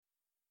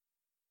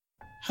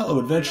Hello,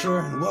 adventurer,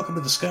 and welcome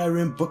to the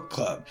Skyrim Book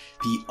Club,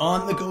 the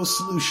on-the-go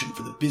solution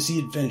for the busy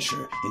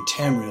adventure in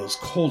Tamriel's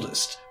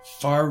coldest,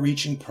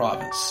 far-reaching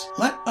province.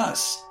 Let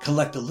us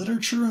collect the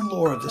literature and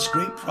lore of this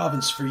great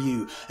province for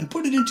you and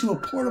put it into a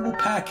portable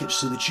package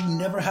so that you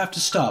never have to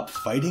stop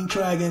fighting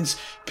dragons,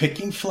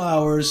 picking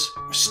flowers,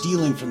 or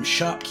stealing from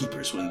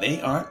shopkeepers when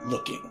they aren't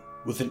looking.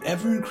 With an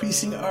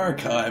ever-increasing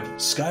archive,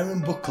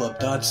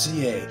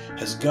 SkyrimBookClub.ca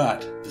has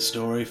got the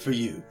story for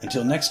you.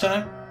 Until next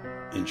time,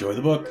 enjoy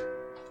the book.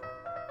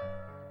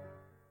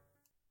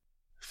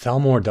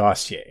 Thalmor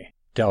Dossier,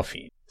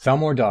 Delphine.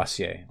 Thalmor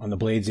Dossier on the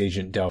Blades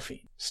agent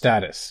Delphine.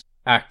 Status: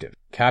 active,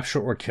 capture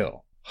or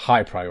kill,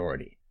 high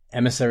priority,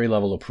 emissary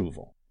level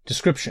approval.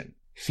 Description: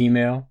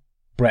 female,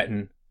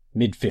 Breton,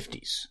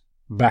 mid-50s.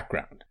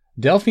 Background: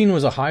 Delphine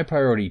was a high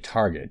priority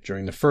target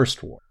during the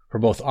First War for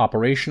both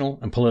operational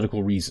and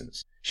political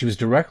reasons. She was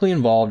directly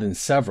involved in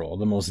several of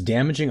the most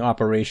damaging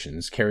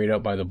operations carried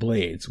out by the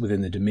Blades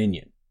within the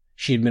Dominion.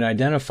 She had been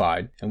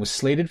identified and was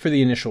slated for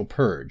the initial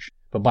purge,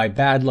 but by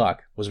bad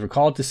luck was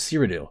recalled to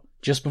Cyrodiil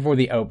just before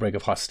the outbreak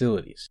of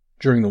hostilities.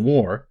 During the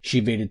war, she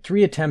evaded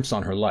 3 attempts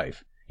on her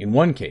life, in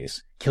one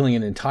case, killing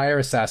an entire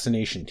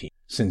assassination team.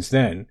 Since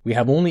then, we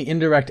have only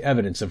indirect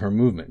evidence of her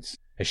movements,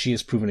 as she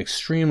has proven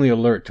extremely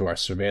alert to our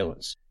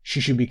surveillance.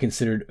 She should be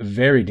considered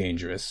very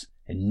dangerous,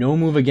 and no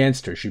move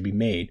against her should be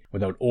made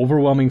without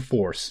overwhelming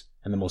force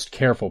and the most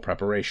careful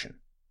preparation.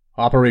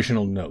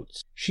 Operational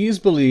notes. She is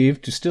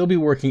believed to still be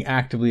working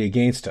actively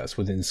against us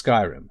within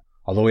Skyrim,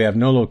 although we have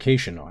no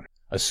location on her.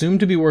 Assumed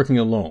to be working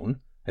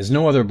alone, as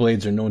no other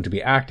Blades are known to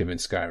be active in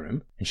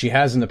Skyrim, and she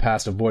has in the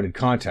past avoided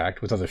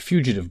contact with other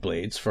fugitive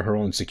Blades for her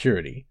own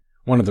security,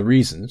 one of the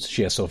reasons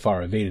she has so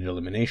far evaded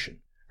elimination.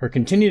 Her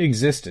continued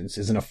existence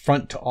is an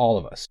affront to all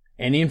of us.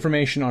 Any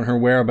information on her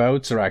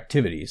whereabouts or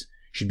activities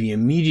should be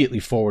immediately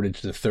forwarded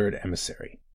to the Third Emissary.